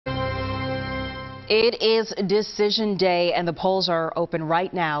It is decision day, and the polls are open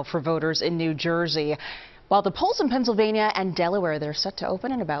right now for voters in New Jersey. While the polls in Pennsylvania and Delaware, they're set to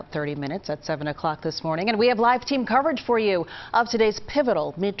open in about 30 minutes at 7 o'clock this morning. And we have live team coverage for you of today's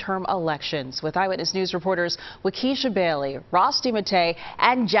pivotal midterm elections with Eyewitness News reporters Wakisha Bailey, Ross DeMattei,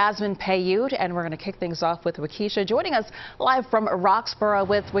 and Jasmine Payute. And we're going to kick things off with Wakisha joining us live from Roxborough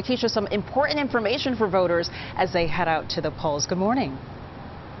with, Wakisha, some important information for voters as they head out to the polls. Good morning.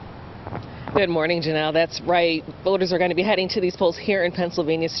 Good morning, Janelle. That's right. Voters are going to be heading to these polls here in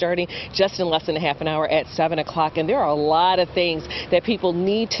Pennsylvania starting just in less than a half an hour at 7 o'clock. And there are a lot of things that people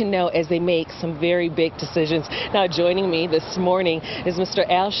need to know as they make some very big decisions. Now, joining me this morning is Mr.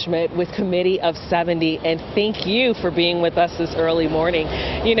 Al Schmidt with Committee of 70. And thank you for being with us this early morning.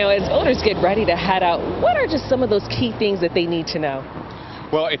 You know, as voters get ready to head out, what are just some of those key things that they need to know?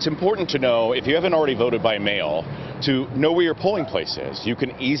 Well, it's important to know, if you haven't already voted by mail, to know where your polling place is. You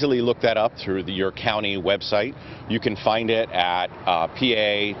can easily look that up through your county website. You can find it at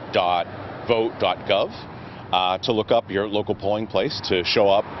pa.vote.gov to look up your local polling place, to show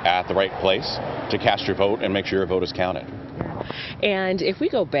up at the right place, to cast your vote and make sure your vote is counted. And if we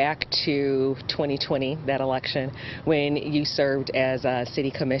go back to 2020, that election, when you served as a city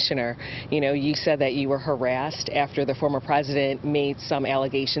commissioner, you know, you said that you were harassed after the former president made some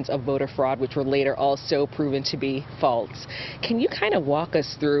allegations of voter fraud, which were later also proven to be false. Can you kind of walk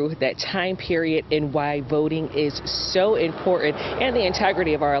us through that time period and why voting is so important and the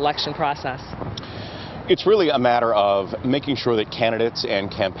integrity of our election process? It's really a matter of making sure that candidates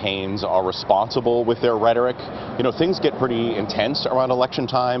and campaigns are responsible with their rhetoric. You know, things get pretty intense around election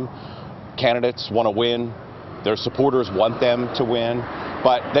time. Candidates want to win. Their supporters want them to win.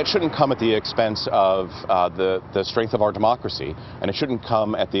 But that shouldn't come at the expense of the strength of our democracy, and it shouldn't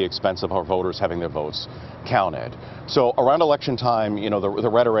come at the expense of our voters having their votes counted. So around election time, you know, the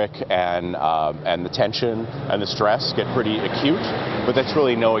rhetoric and the tension and the stress get pretty acute, but that's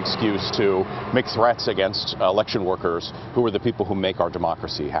really no excuse to make threats against election workers who are the people who make our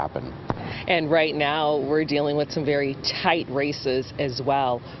democracy happen. And right now, we're dealing with some very tight races as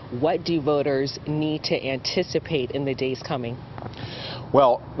well. What do voters need to anticipate in the days coming?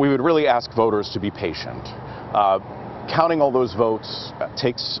 Well, we would really ask voters to be patient. Counting all those votes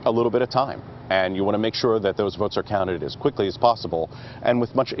takes a little bit of time, and you want to make sure that those votes are counted as quickly as possible and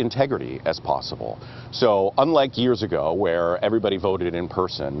with much integrity as possible. So unlike years ago where everybody voted in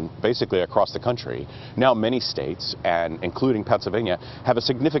person basically across the country, now many states, and including Pennsylvania, have a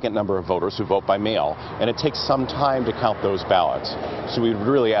significant number of voters who vote by mail, and it takes some time to count those ballots. So we would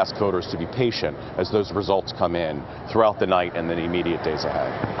really ask voters to be patient as those results come in throughout the night and the immediate days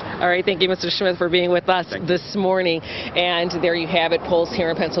ahead. All right, thank you, Mr. Schmidt, for being with us this morning. And there you have it, polls here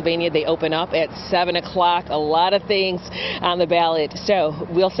in Pennsylvania. They open up at 7 o'clock. A lot of things on the ballot. So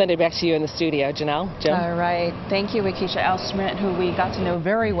we'll send it back to you in the studio. Janelle, Jim. All right. Thank you, Wakisha. Al Schmidt, who we got to know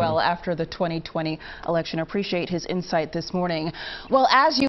very well after the 2020 election. Appreciate his insight this morning. Well, as you